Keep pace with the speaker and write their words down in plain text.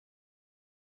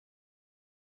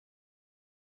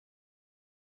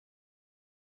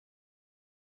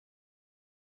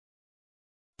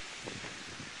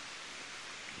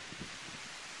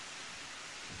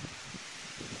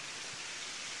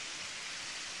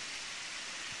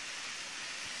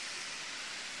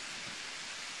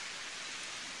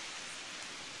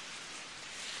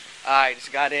Alright,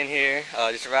 just got in here.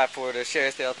 Just arrived for the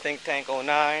ShareaSale Think Tank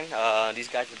 '09. These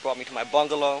guys just brought me to my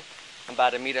bungalow. I'm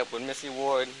about to meet up with Missy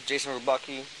Ward, Jason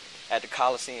Rubucky at the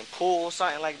Coliseum pool,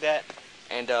 something like that,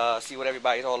 and see what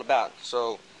everybody's all about.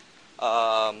 So,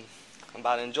 I'm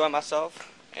about to enjoy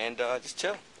myself and just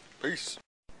chill. Peace.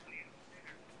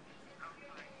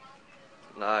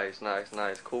 Nice, nice,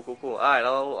 nice. Cool, cool, cool. Alright,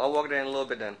 I'll walk there in a little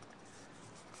bit then.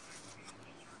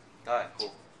 Alright,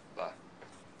 cool. Bye.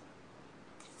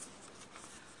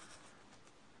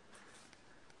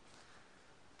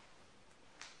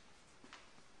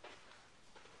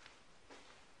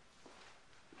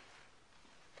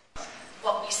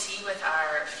 What we see with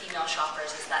our female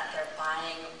shoppers is that they're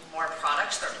buying more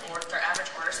products. Their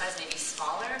average order size may be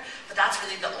smaller, but that's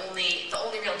really the only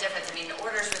real difference. I mean, the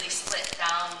orders really split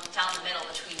down the middle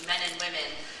between men and women.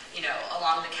 You know,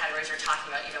 along the categories we're talking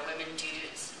about. You know, women do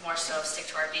more so stick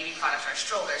to our baby products, our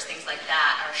strollers, things like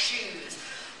that, our shoes.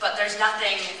 But there's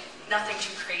nothing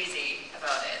too crazy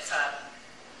about it. So,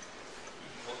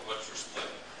 what's your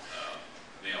split,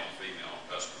 male and female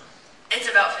customer? it's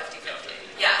about 50-50.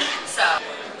 Yeah. So.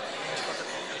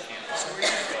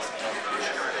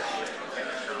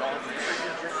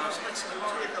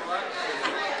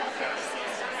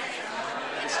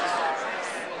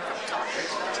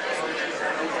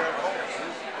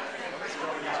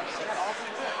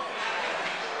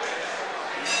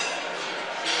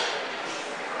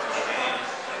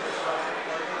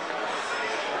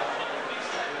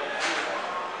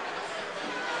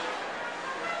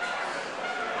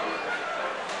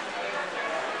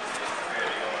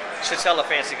 Shit's hella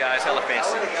fancy, guys. Hella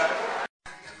fancy.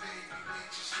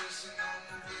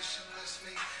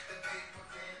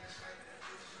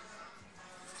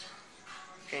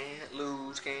 Can't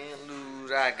lose, can't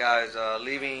lose. Alright, guys.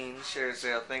 Leaving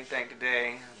ShareaSale Think Tank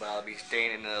today, but I'll be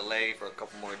staying in LA for a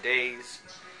couple more days.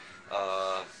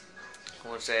 I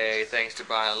want to say thanks to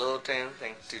Brian Littleton,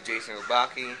 thanks to Jason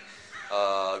Rubucky.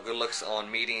 Good looks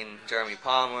on meeting Jeremy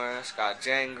Palmer, Scott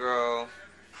Jangro,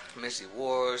 Missy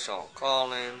Ward, Sean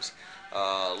Collins,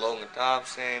 Logan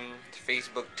Thompson, the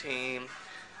Facebook team,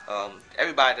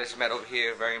 everybody that's met over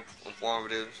here, very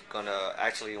informative. Gonna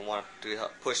actually want to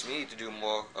help push me to do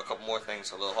a couple more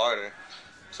things a little harder.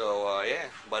 So yeah,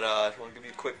 but I just want to give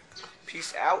you a quick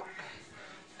peace out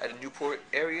at the Newport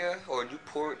area or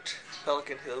Newport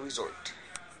Pelican Hill Resort.